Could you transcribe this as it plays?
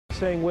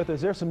staying with us.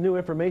 There's some new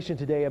information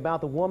today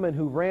about the woman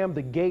who rammed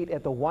the gate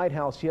at the White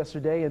House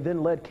yesterday and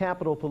then led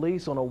Capitol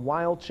Police on a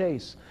wild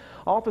chase.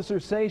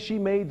 Officers say she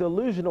made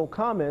delusional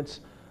comments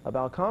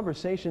about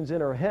conversations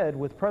in her head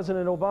with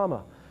President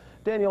Obama.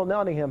 Danielle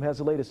Nottingham has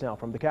the latest now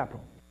from the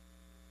Capitol.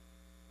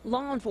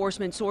 Law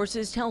enforcement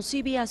sources tell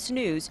CBS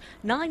News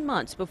 9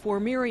 months before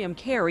Miriam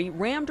Carey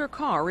rammed her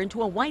car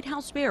into a White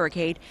House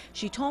barricade,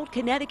 she told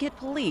Connecticut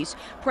police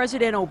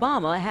President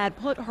Obama had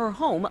put her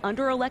home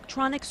under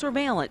electronic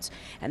surveillance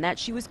and that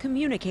she was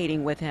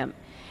communicating with him.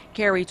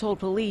 Carey told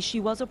police she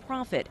was a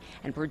prophet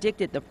and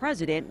predicted the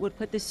president would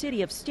put the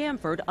city of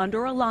Stamford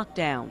under a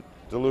lockdown.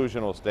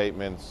 Delusional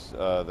statements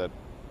that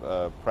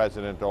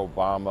President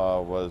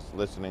Obama was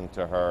listening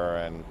to her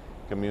and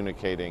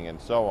communicating and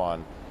so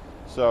on.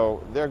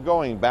 So they're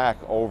going back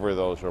over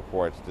those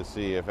reports to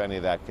see if any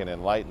of that can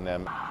enlighten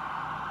them.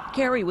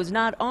 Carey was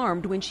not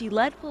armed when she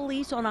led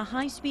police on a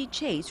high-speed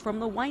chase from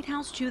the White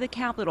House to the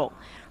Capitol.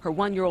 Her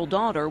 1-year-old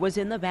daughter was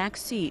in the back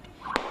seat.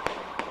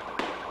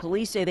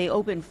 Police say they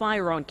opened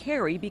fire on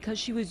Carey because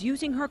she was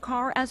using her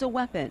car as a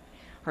weapon.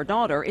 Her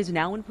daughter is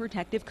now in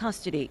protective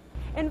custody.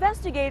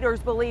 Investigators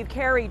believe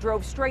Carey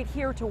drove straight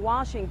here to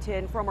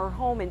Washington from her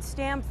home in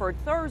Stamford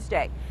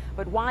Thursday.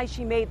 But why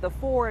she made the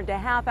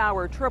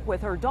 4.5-hour trip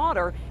with her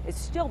daughter is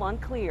still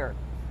unclear.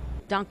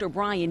 Dr.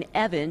 Brian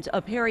Evans,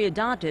 a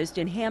periodontist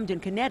in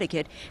Hamden,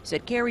 Connecticut,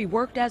 said Carey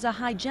worked as a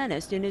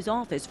hygienist in his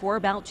office for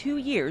about 2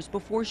 years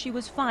before she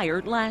was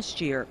fired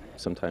last year.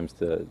 Sometimes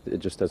it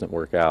just doesn't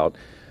work out.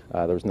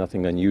 There was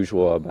nothing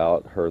unusual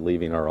about her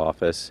leaving our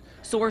office.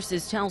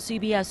 Sources tell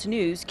CBS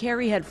News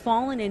Carey had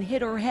fallen and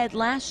hit her head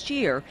last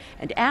year,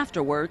 and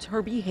afterwards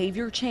her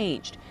behavior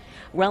changed.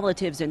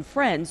 Relatives and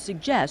friends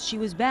suggest she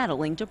was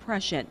battling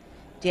depression.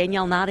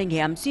 Danielle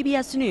Nottingham,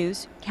 CBS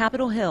News,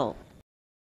 Capitol Hill.